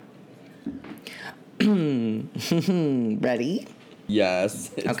Ready?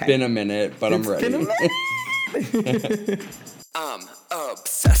 Yes. It's Okay. been a minute, but I'm ready. Been a minute. I'm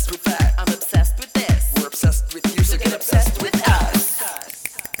obsessed with that. I'm obsessed with this. We're obsessed with you, so get obsessed with us.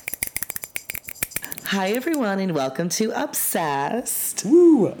 Hi, everyone, and welcome to Obsessed.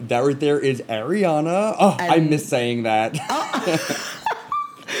 Woo! That right there is Ariana. Oh, I miss saying that.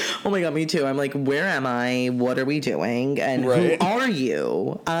 Oh my god, me too. I'm like, where am I? What are we doing? And Right. who are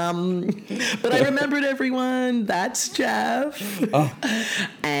you? But I remembered everyone. That's Jeff. Oh.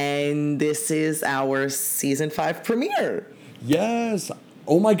 And this is our season 5 premiere. Yes.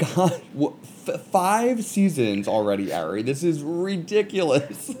 Oh my god. 5 seasons already, Ari. This is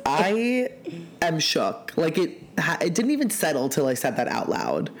ridiculous. I am shook. Like it didn't even settle till I said that out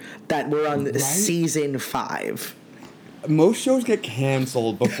loud. That we're on Right? season 5. Most shows get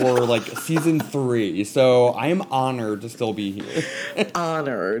canceled before like season 3, so I am honored to still be here.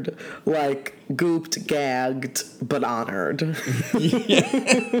 Honored, like gooped, gagged, but honored.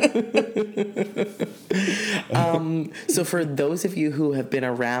 So for those of you who have been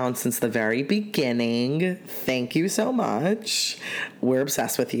around since the very beginning, thank you so much. We're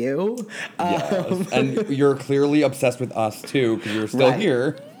obsessed with you. Yes. And you're clearly obsessed with us too, because you're still Right.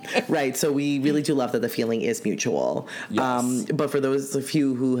 here. Right, so we really do love that the feeling is mutual. Yes. But for those of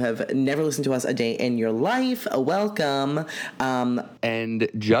you who have never listened to us a day in your life, welcome. And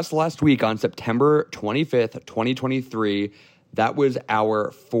just last week on September 25th, 2023, that was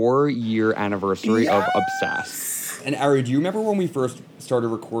our 4-year anniversary of Obsessed. And Ari, do you remember when we first started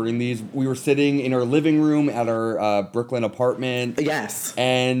recording these? We were sitting in our living room at our Brooklyn apartment. Yes.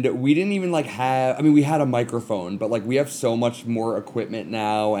 And we didn't even we had a microphone, but like we have so much more equipment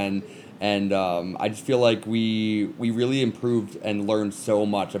now, and I just feel like we really improved and learned so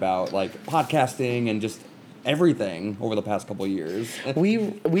much about like podcasting and just everything over the past couple of years. We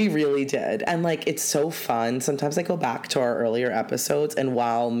really did. And like it's so fun. Sometimes I go back to our earlier episodes, and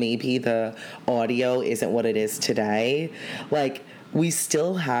while maybe the audio isn't what it is today, like we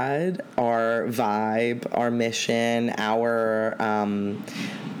still had our vibe, our mission, our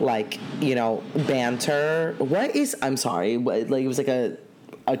banter. I'm sorry, like it was like a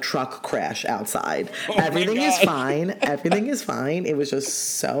truck crash outside. Everything is fine. Everything is fine. It was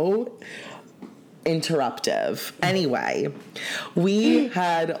just so interruptive. Anyway, we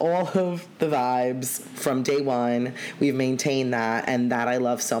had all of the vibes from day one. We've maintained that, and that I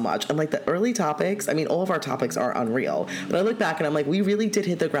love so much. And like the early topics, I mean, all of our topics are unreal. But I look back and I'm like, we really did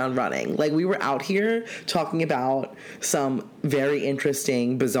hit the ground running. Like we were out here talking about some very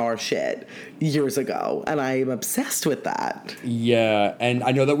interesting, bizarre shit years ago, and I'm obsessed with that. Yeah, and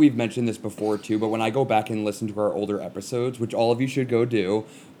I know that we've mentioned this before too, but when I go back and listen to our older episodes, which all of you should go do,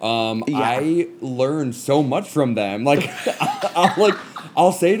 I learned so much from them. Like,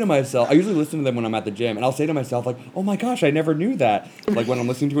 I'll say to myself, I usually listen to them when I'm at the gym, and I'll say to myself, like, oh my gosh, I never knew that. Like, when I'm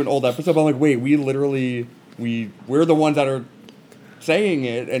listening to an old episode, I'm like, wait, we're the ones that are saying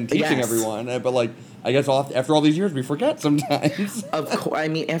it and teaching everyone. But, like, I guess after all these years, we forget sometimes. Of course, I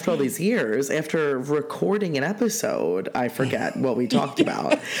mean, after all these years, after recording an episode, I forget what we talked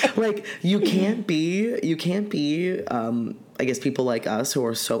about. Like, you can't be, I guess people like us who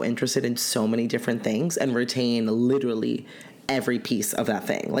are so interested in so many different things and retain literally every piece of that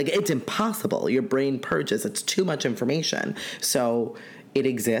thing. Like, it's impossible. Your brain purges. It's too much information. So it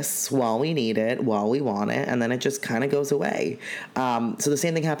exists while we need it, while we want it, and then it just kind of goes away. So the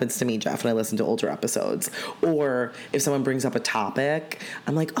same thing happens to me, Jeff, when I listen to older episodes. Or if someone brings up a topic,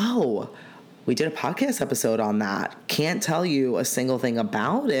 I'm like, oh, we did a podcast episode on that. Can't tell you a single thing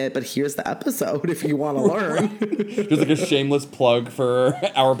about it, but here's the episode if you want to learn. Just like a shameless plug for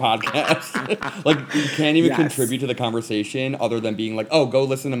our podcast. Like, you can't even contribute to the conversation other than being like, oh, go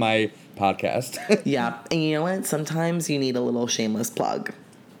listen to my podcast. Yeah. And you know what? Sometimes you need a little shameless plug.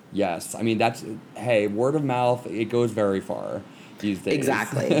 Yes. I mean, word of mouth, it goes very far these days.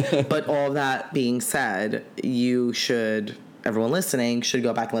 Exactly. But all that being said, everyone listening should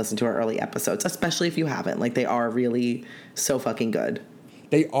go back and listen to our early episodes, especially if you haven't. Like, they are really so fucking good.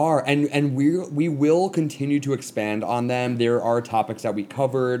 They are, and we will continue to expand on them. There are topics that we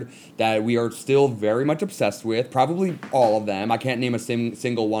covered that we are still very much obsessed with, probably all of them. I can't name a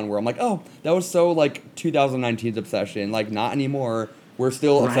single one where I'm like, oh, that was so, like, 2019's obsession. Like, not anymore. We're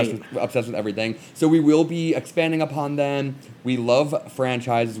still obsessed with everything. So we will be expanding upon them. We love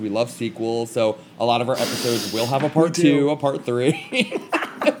franchises. We love sequels. So a lot of our episodes will have a part 2, a part 3.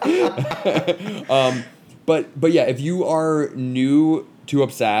 But yeah, if you are new to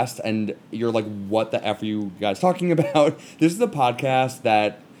Obsessed and you're like, what the F are you guys talking about? This is a podcast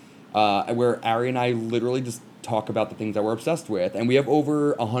that where Ari and I literally just talk about the things that we're obsessed with. And we have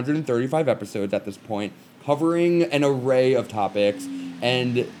over 135 episodes at this point, covering an array of topics,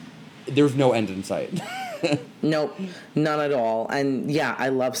 and there's no end in sight. Nope, none at all. And yeah, I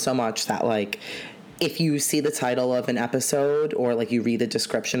love so much that, like, if you see the title of an episode or like you read the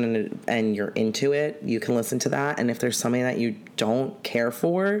description and you're into it, you can listen to that. And if there's something that you don't care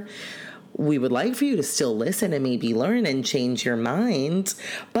for, we would like for you to still listen and maybe learn and change your mind,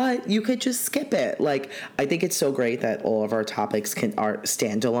 but you could just skip it. Like, I think it's so great that all of our topics are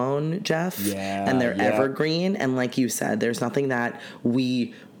standalone, Jeff. Yeah, and they're evergreen. And like you said, there's nothing that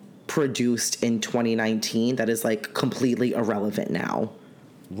we produced in 2019 that is like completely irrelevant now.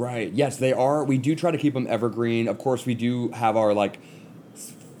 Right. Yes, they are. We do try to keep them evergreen. Of course, we do have our like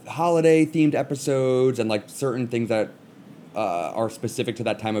holiday themed episodes and like certain things that are specific to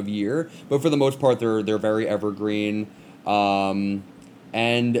that time of year. But for the most part, they're very evergreen. And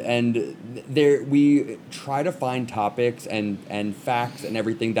there we try to find topics and facts and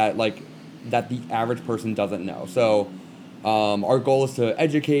everything that the average person doesn't know. So our goal is to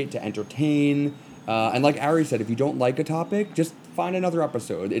educate, to entertain. And like Ari said, if you don't like a topic, just find another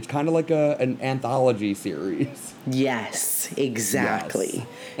episode. It's kind of like an anthology series. Yes, exactly.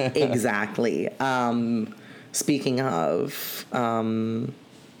 Yes. Exactly. Speaking of,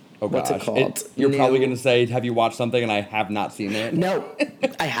 what's it called? You're probably going to say, have you watched something? And I have not seen it. No,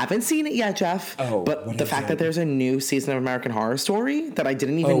 I haven't seen it yet, Jeff. Oh, but the fact that there's a new season of American Horror Story that I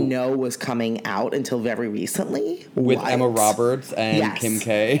didn't even know was coming out until very recently. With Emma Roberts and Kim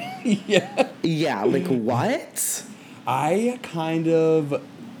K. Yeah. Yeah, like what? I kind of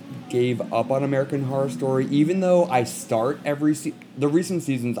gave up on American Horror Story, even though I start the recent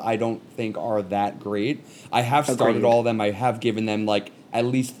seasons I don't think are that great. I have started all of them. I have given them like at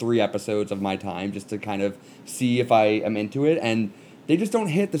least 3 episodes of my time just to kind of see if I am into it, and they just don't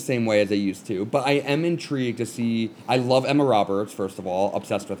hit the same way as they used to. But I am intrigued to see. I love Emma Roberts, first of all,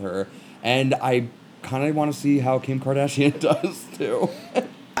 obsessed with her, and I kind of want to see how Kim Kardashian does too.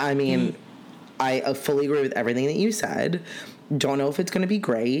 I mean, I fully agree with everything that you said. Don't know if it's going to be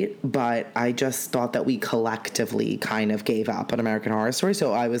great, but I just thought that we collectively kind of gave up on American Horror Story,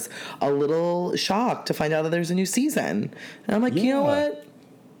 so I was a little shocked to find out that there's a new season. And I'm like, you know what?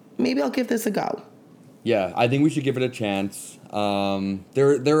 Maybe I'll give this a go. Yeah, I think we should give it a chance.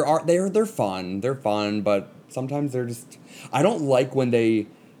 They're fun. They're fun, but sometimes they're just. I don't like when they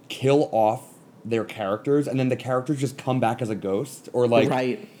kill off their characters and then the characters just come back as a ghost or like.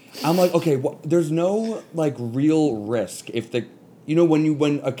 Right. I'm like, okay, there's no like real risk if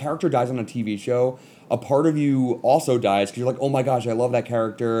when a character dies on a TV show, a part of you also dies because you're like, oh my gosh, I love that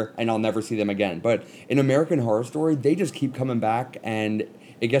character and I'll never see them again. But in American Horror Story, they just keep coming back, and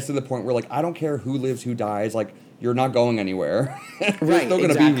it gets to the point where like I don't care who lives, who dies, like you're not going anywhere. Right, still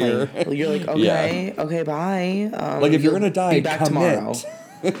gonna be here. You're like, okay, okay, bye. Like if you're gonna die, be back tomorrow.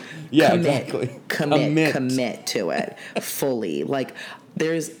 Yeah, exactly. Commit to it fully. Like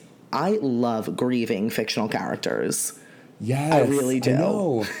I love grieving fictional characters. Yes, I really do. I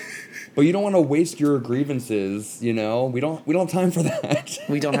know. But you don't want to waste your grievances, you know? We don't have time for that.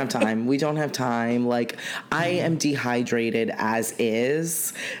 We don't have time. We don't have time. Like, I am dehydrated as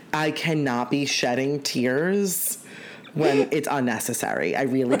is. I cannot be shedding tears when it's unnecessary. I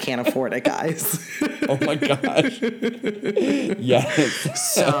really can't afford it, guys. Oh my gosh.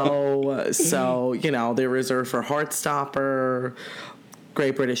 Yes. So, they're reserved for Heartstopper,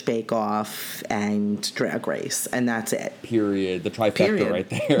 Great British Bake Off, and Drag Race, and that's it. Period. The trifecta right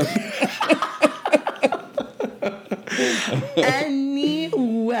there.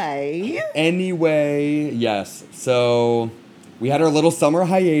 Anyway, yes. So we had our little summer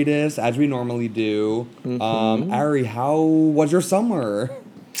hiatus, as we normally do. Mm-hmm. Ari, how was your summer?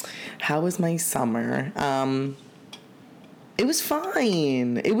 How was my summer? It was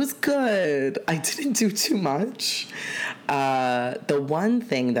fine. It was good. I didn't do too much. The one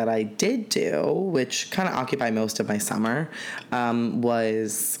thing that I did do, which kind of occupied most of my summer,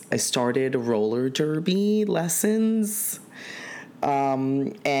 was I started roller derby lessons.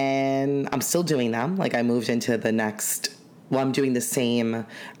 And I'm still doing them. Like, I moved into the next... Well, I'm doing the same,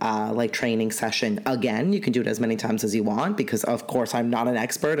 training session again. You can do it as many times as you want because, of course, I'm not an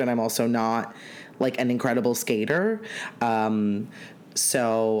expert and I'm also not... an incredible skater.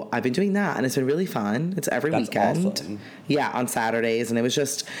 So I've been doing that, and it's been really fun. It's every weekend. Awesome. Yeah, on Saturdays. And it was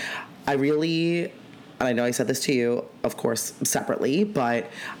just, and I know I said this to you, of course, separately, but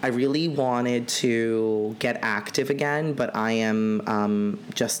I really wanted to get active again, but I am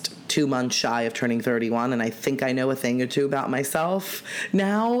just 2 months shy of turning 31, and I think I know a thing or two about myself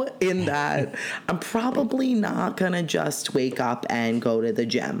now, in that I'm probably not gonna just wake up and go to the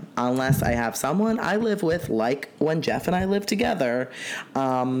gym unless I have someone I live with, like when Jeff and I lived together,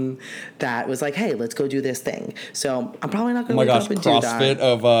 that was like, hey, let's go do this thing. So I'm probably not gonna wake up and do that. CrossFit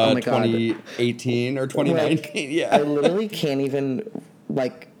of Oh my God. 2018 or 2019. Yeah. I literally can't even,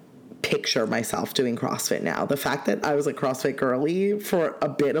 like, picture myself doing CrossFit now. The fact that I was a CrossFit girly for a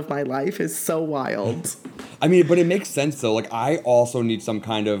bit of my life is so wild. I mean, but it makes sense, though. Like, I also need some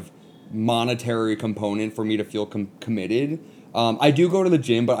kind of monetary component for me to feel committed. I do go to the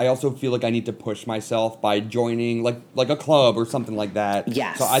gym, but I also feel like I need to push myself by joining, like a club or something like that.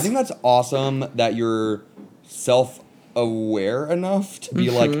 Yes. So I think that's awesome that you're self-aware enough to be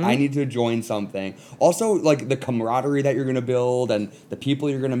like, I need to join something. Also, like, the camaraderie that you're gonna build and the people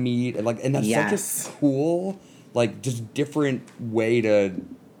you're gonna meet, and that's such a cool, like, just different way to,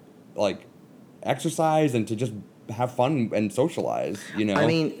 like, exercise and to just have fun and socialize, you know? I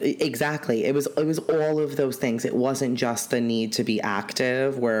mean, exactly. It was all of those things. It wasn't just the need to be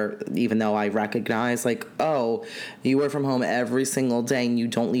active, where even though I recognize, like, oh, you work from home every single day and you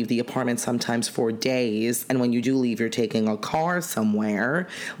don't leave the apartment sometimes for days, and when you do leave, you're taking a car somewhere,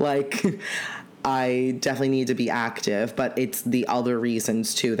 like, I definitely need to be active, but it's the other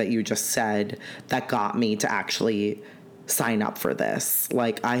reasons too that you just said that got me to actually sign up for this.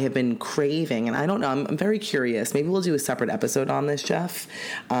 Like, I have been craving, and I don't know, I'm very curious. Maybe we'll do a separate episode on this, Jeff.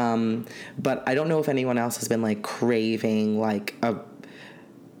 But I don't know if anyone else has been, like, craving, like,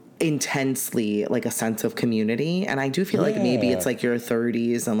 intensely, like, a sense of community. And I do feel like maybe it's, like, your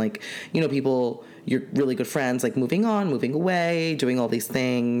 30s and, like, you know, people, you're really good friends, like, moving on, moving away, doing all these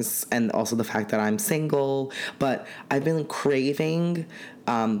things, and also the fact that I'm single. But I've been craving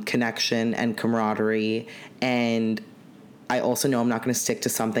connection and camaraderie, and I also know I'm not going to stick to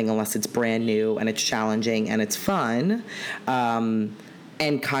something unless it's brand new and it's challenging and it's fun, and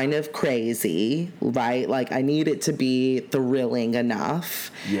kind of crazy, right? Like, I need it to be thrilling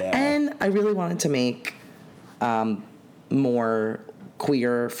enough. Yeah. And I really wanted to make more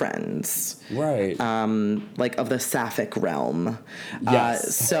queer friends. Right. Like, of the sapphic realm.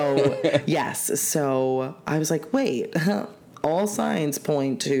 Yes. So I was like, wait, all signs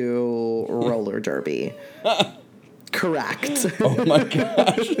point to roller derby. Correct. Oh my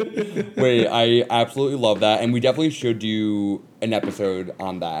gosh. Wait, I absolutely love that. And we definitely should do an episode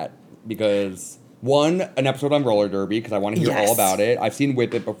on that. Because, one, an episode on roller derby, because I want to hear all about it. I've seen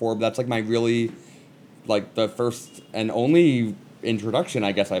Whip It before, but that's like my really, like, the first and only introduction,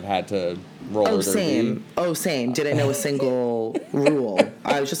 I guess, I've had to roller derby. Same. Didn't know a single rule.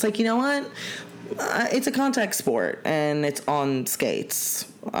 I was just like, you know what? It's a contact sport, and it's on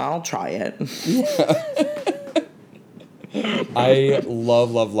skates. I'll try it. Yeah. I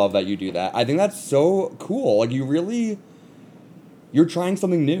love that you do that. I think that's so cool. Like, you're trying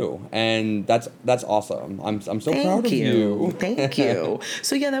something new, and that's awesome. I'm so proud of you. Thank you.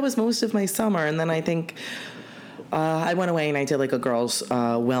 So yeah, that was most of my summer, and then I think I went away and I did, like, a girls'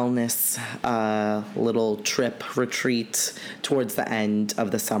 wellness little trip retreat towards the end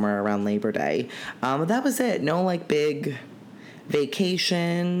of the summer around Labor Day. That was it. No, like, big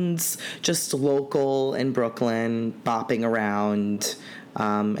vacations, just local in Brooklyn, bopping around,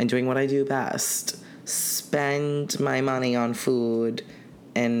 and doing what I do best. Spend my money on food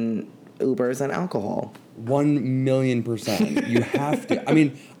and Ubers and alcohol. 1,000,000%. You have to. I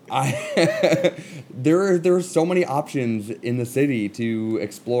mean, there are so many options in the city to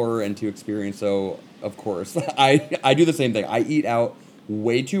explore and to experience. So, of course, I do the same thing. I eat out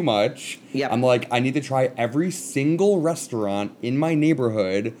way too much. Yep. I'm like, I need to try every single restaurant in my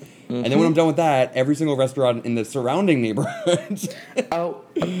neighborhood. And then when I'm done with that, every single restaurant in the surrounding neighborhoods. Oh,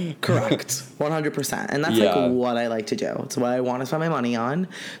 correct. 100%. And that's like what I like to do. It's what I want to spend my money on.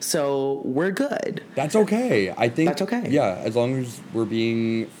 So we're good. That's okay. I think that's okay. Yeah, as long as we're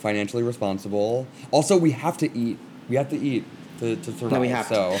being financially responsible. Also, we have to eat. We have to eat to survive. No, we have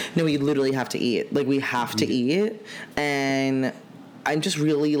to. No, we literally have to eat. Like, we have to eat. And I'm just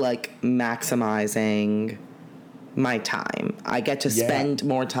really, like, maximizing my time. I get to spend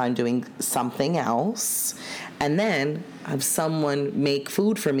more time doing something else, and then have someone make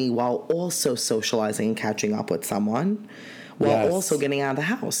food for me while also socializing and catching up with someone, while also getting out of the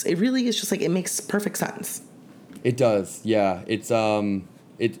house. It really is just, like, it makes perfect sense. It does, yeah. It's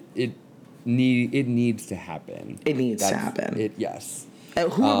it needs to happen. It needs to happen. Yes.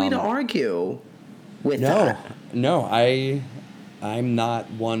 Who are we to argue with that? No, I'm not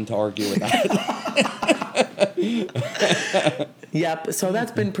one to argue with that. Yep. So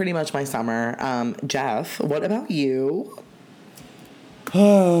that's been pretty much my summer. Jeff, what about you?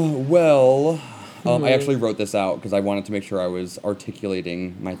 Well, I actually wrote this out because I wanted to make sure I was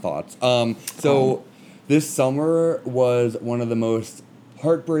articulating my thoughts. This summer was one of the most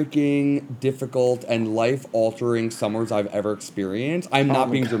heartbreaking, difficult, and life-altering summers I've ever experienced. I'm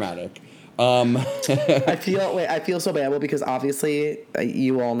not being dramatic. I feel so bad because obviously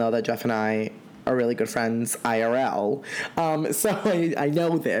you all know that Jeff and I are really good friends IRL. So I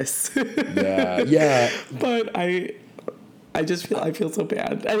know this. Yeah. But I feel so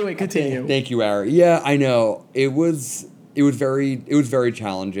bad. Anyway, continue. Thank you, Ari. Yeah, I know. It was very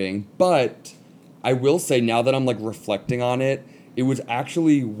challenging, but I will say now that I'm like reflecting on it, it was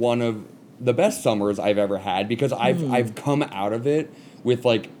actually one of the best summers I've ever had because I've come out of it with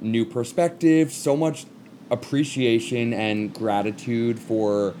like new perspective, so much appreciation and gratitude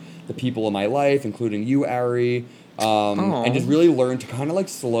for the people in my life, including you, Ari, and just really learned to kind of like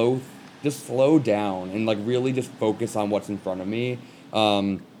slow down and like really just focus on what's in front of me.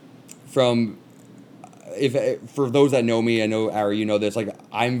 For those that know me, I know Ari, you know this. Like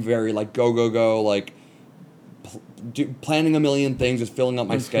I'm very like go, like planning a million things, just filling up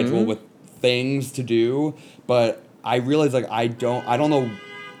my schedule with things to do. But I realize like I don't know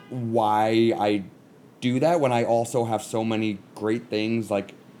why I do that when I also have so many great things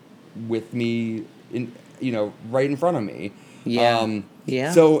like with me right in front of me. Yeah.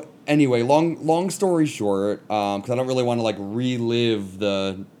 So anyway, long story short, because I don't really want to like relive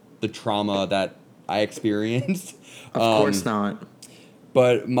the trauma that I experienced. Of course not.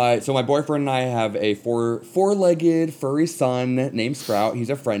 But my boyfriend and I have a four-legged furry son named Sprout. He's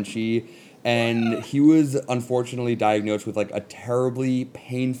a Frenchie, and he was unfortunately diagnosed with like a terribly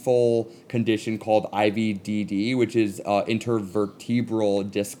painful condition called IVDD, which is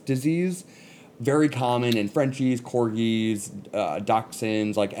intervertebral disc disease. Very common in Frenchies, Corgis,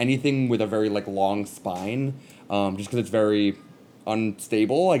 Dachshunds, like anything with a very like long spine, just because it's very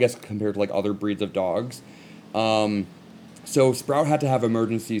unstable, I guess, compared to like other breeds of dogs. So Sprout had to have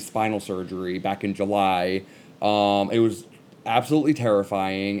emergency spinal surgery back in July. It was absolutely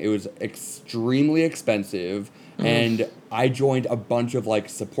terrifying. It was extremely expensive, and I joined a bunch of like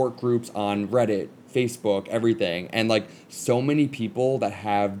support groups on Reddit, Facebook, everything, and like so many people that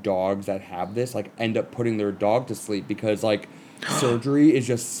have dogs that have this like end up putting their dog to sleep because like surgery is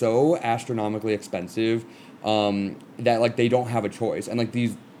just so astronomically expensive that like they don't have a choice, and like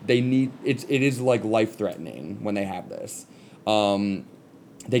it is like life threatening when they have this.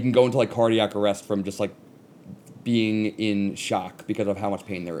 They can go into like cardiac arrest from just like being in shock because of how much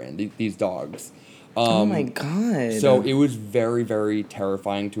pain they're in, these dogs. Oh my God. So it was very, very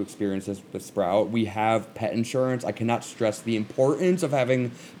terrifying to experience this with Sprout. We have pet insurance. I cannot stress the importance of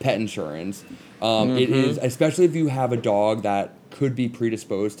having pet insurance. It is, especially if you have a dog that could be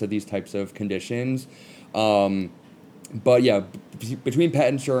predisposed to these types of conditions. But yeah, between pet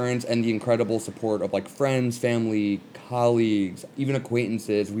insurance and the incredible support of like friends, family, colleagues, even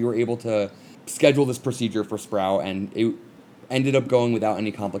acquaintances, we were able to schedule this procedure for Sprout, and it ended up going without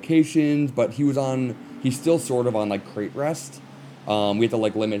any complications. But he's still sort of on like crate rest. We have to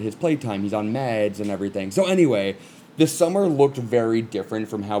like limit his playtime. He's on meds and everything. So anyway, this summer looked very different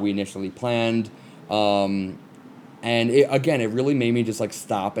from how we initially planned. And it really made me just like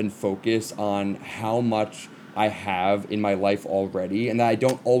stop and focus on how much I have in my life already, and that I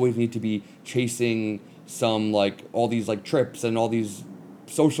don't always need to be chasing some like all these like trips and all these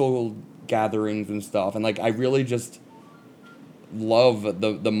social gatherings and stuff. And like I really just love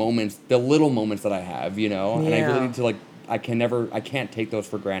the moments, the little moments that I have, and I really need to like I can't take those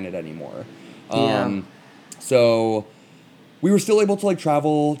for granted anymore. So we were still able to like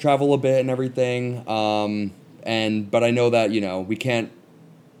travel a bit and everything, but I know that we can't,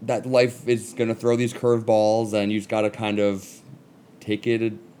 that life is going to throw these curveballs, and you just got to kind of take it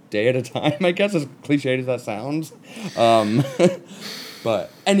a day at a time, I guess, as cliched as that sounds.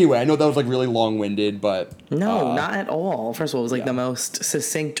 But anyway, I know that was like really long-winded, but... No, not at all. First of all, it was like the most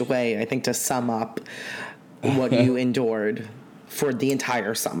succinct way, I think, to sum up what you endured for the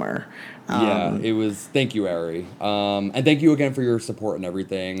entire summer. It was. Thank you, Ari, and thank you again for your support and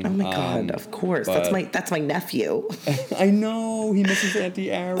everything. Oh my God! Of course, that's my nephew. I know he misses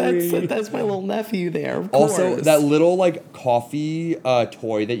Auntie Ari. That's my little nephew there. Of Also, course. that little like coffee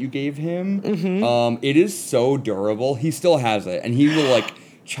toy that you gave him. It is so durable. He still has it, and he will like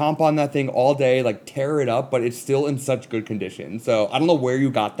chomp on that thing all day, like tear it up, but it's still in such good condition. So I don't know where you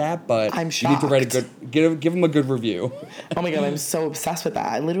got that, but I'm shocked. You need to write give him a good review. Oh my God, I'm so obsessed with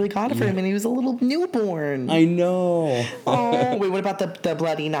that. I literally got it for him, and he was a little newborn. I know. Oh wait, what about the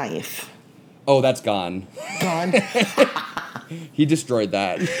bloody knife? Oh, that's gone. Gone. He destroyed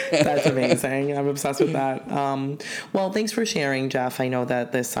that. That's amazing. I'm obsessed with that. Well, thanks for sharing, Jeff. I know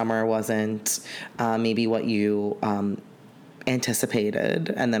that this summer wasn't maybe what you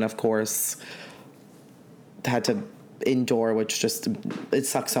anticipated. And then, of course, had to endure, which just, it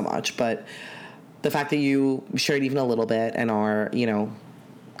sucks so much. But the fact that you shared even a little bit and are,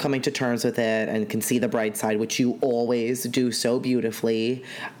 coming to terms with it and can see the bright side, which you always do so beautifully,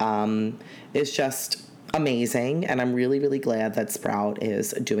 is just amazing. And I'm really, really glad that Sprout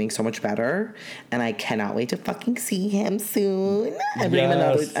is doing so much better. And I cannot wait to fucking see him soon. And bring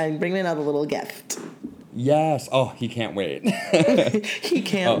him another little gift. Yes. Oh, he can't wait. He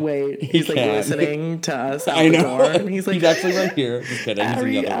can't wait. He's like listening to us out I the know. door. And he's like, he's actually right here. Just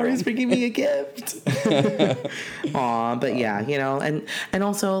kidding. Ari's bringing me a gift. Aw, but yeah, and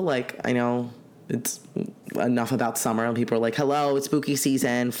also, like, I know it's enough about summer and people are like, hello, it's spooky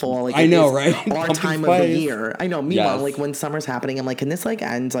season, fall. Like, I know, right? Our Pumpkin time spice. of the year. I know. Meanwhile, Yes. like, when summer's happening, I'm like, can this, like,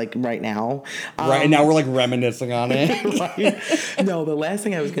 end, like, right now? Right, and now we're, like, reminiscing on it. Right? No, the last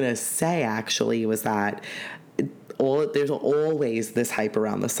thing I was going to say, actually, was that there's always this hype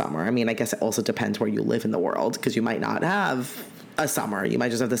around the summer. I mean, I guess it also depends where you live in the world, because you might not have a summer. You might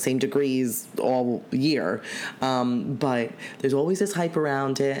just have the same degrees all year. But there's always this hype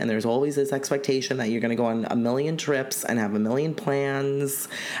around it, and there's always this expectation that you're going to go on a million trips and have a million plans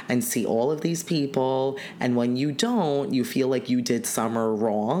and see all of these people. And when you don't, you feel like you did summer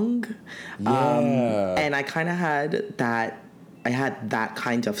wrong. Yeah. And I kind of had that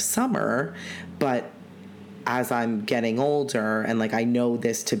kind of summer, but as I'm getting older and, like, I know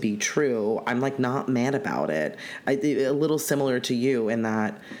this to be true, I'm, like, not mad about it. A little similar to you in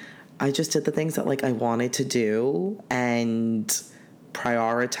that I just did the things that, like, I wanted to do and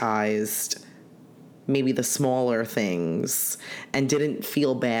prioritized maybe the smaller things and didn't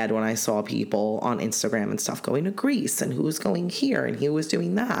feel bad when I saw people on Instagram and stuff going to Greece and who was going here and who was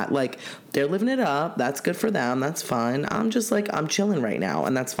doing that. Like, they're living it up. That's good for them. That's fun. I'm just like, I'm chilling right now,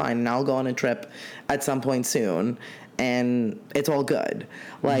 and that's fine. And I'll go on a trip at some point soon, and it's all good.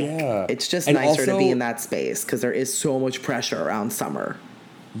 Like, It's just and nicer also, to be in that space because there is so much pressure around summer.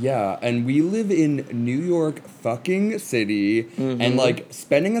 Yeah, and we live in New York fucking City, and, like,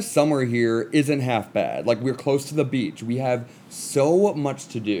 spending a summer here isn't half bad. Like, we're close to the beach. We have so much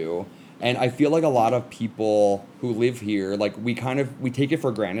to do, and I feel like a lot of people who live here, like, we take it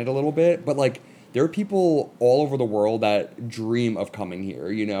for granted a little bit, but, like, there are people all over the world that dream of coming here,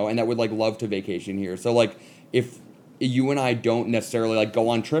 and that would, like, love to vacation here. So, like, if you and I don't necessarily, like, go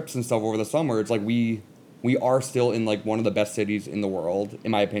on trips and stuff over the summer, it's like we are still in, like, one of the best cities in the world,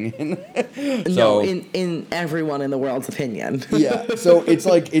 in my opinion. No, in everyone in the world's opinion. Yeah. So it's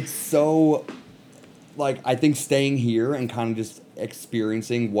like, it's so, like, I think staying here and kind of just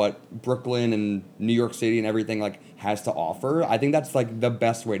experiencing what Brooklyn and New York City and everything, like, has to offer, I think that's, like, the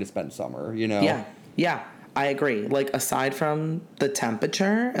best way to spend summer, Yeah. I agree. Like, aside from the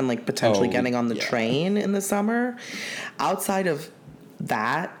temperature and, like, potentially getting on the train in the summer, outside of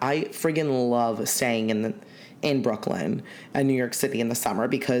that, I friggin' love staying in Brooklyn and New York City in the summer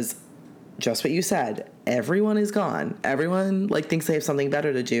because just what you said, everyone is gone. Everyone, like, thinks they have something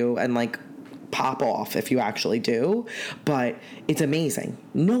better to do and, like, pop off if you actually do, but it's amazing.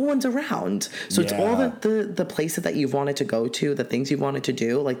 No one's around. So it's all the places that you've wanted to go to, the things you've wanted to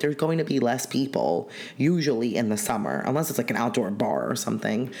do, like, there's going to be less people usually in the summer, unless it's like an outdoor bar or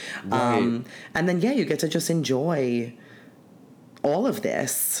something. Right. And then, you get to just enjoy all of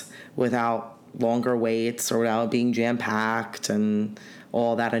this without longer waits or without being jam-packed and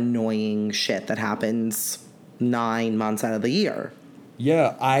all that annoying shit that happens 9 months out of the year.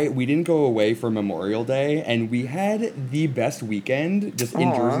 Yeah, we didn't go away for Memorial Day, and we had the best weekend just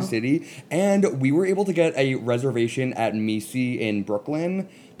in Jersey City, and we were able to get a reservation at Misi in Brooklyn.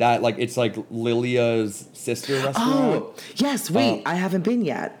 That, like, it's like Lilia's sister restaurant. Oh, yes, wait, I haven't been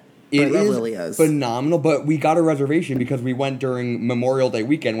yet. It is Lilia's. phenomenal, but we got a reservation because we went during Memorial Day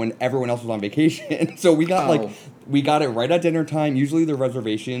weekend when everyone else was on vacation. So we got we got it right at dinner time. Usually the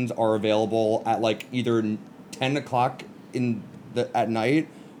reservations are available at, like, either 10 o'clock at night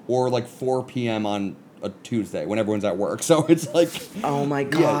or, like, 4 p.m. on a Tuesday when everyone's at work. So it's like, oh my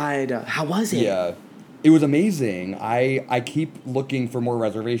God. Yeah. How was it? Yeah. It was amazing. I keep looking for more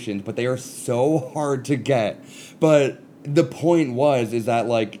reservations, but they are so hard to get. But the point is that,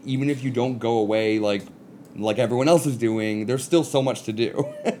 like, even if you don't go away like everyone else is doing, there's still so much to do.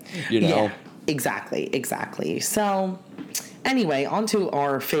 Yeah, exactly. So Anyway, on to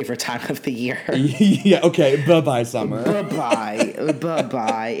our favorite time of the year. Yeah, okay. Bye-bye, summer. Bye-bye.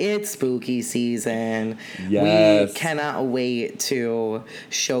 Bye-bye. It's spooky season. Yes. We cannot wait to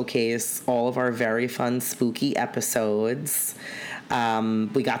showcase all of our very fun spooky episodes.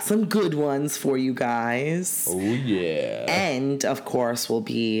 We got some good ones for you guys. Oh, yeah. And, of course, we'll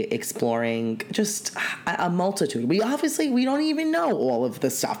be exploring just a multitude. We don't even know all of the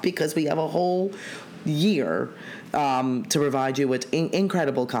stuff because we have a whole year to provide you with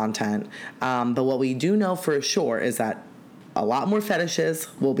incredible content. But what we do know for sure is that a lot more fetishes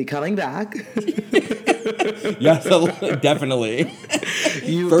will be coming back. Yes, definitely.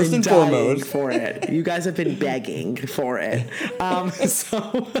 You've First been and dying foremost. for it. You guys have been begging for it.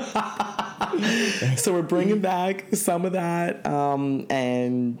 So we're bringing back some of that.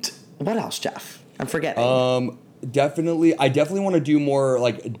 And what else, Jeff? I'm forgetting. Definitely, I definitely want to do more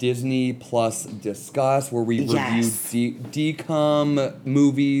like Disney Plus Discuss, where we Yes. review decom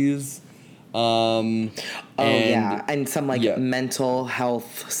movies. And some mental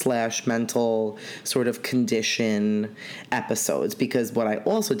health / mental sort of condition episodes, because what I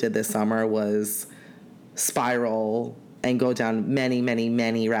also did this summer was spiral and go down many, many,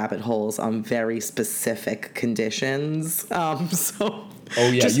 many rabbit holes on very specific conditions. Oh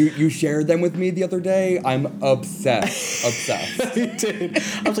yeah, you shared them with me the other day. I'm obsessed. I did.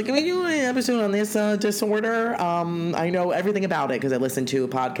 I was like, can we do an episode on this disorder? I know everything about it because I listened to a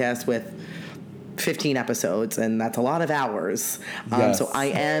podcast with 15 episodes, and that's a lot of hours. Yes. So I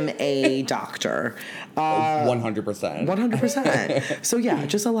am a doctor. 100%. 100%. So yeah,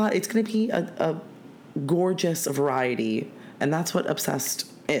 just a lot. It's going to be a gorgeous variety, and that's what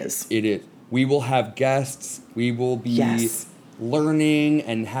Obsessed is. It is. We will have guests. We will be Yes. learning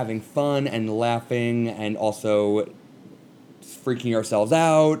and having fun and laughing and also freaking ourselves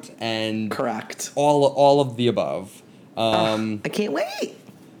out and Correct. all of the above. I can't wait.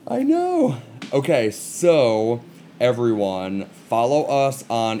 I know. Okay, so everyone, follow us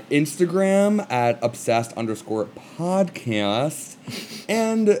on Instagram at obsessed_podcast.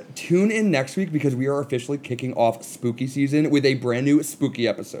 And tune in next week because we are officially kicking off spooky season with a brand new spooky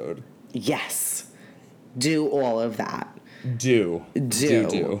episode. Yes. Do all of that. Do.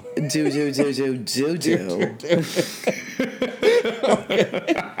 Do. All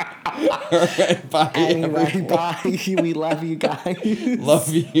right, bye. Anyway, everyone. bye. We love you guys. Love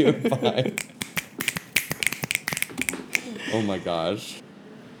you. Bye. Oh my gosh.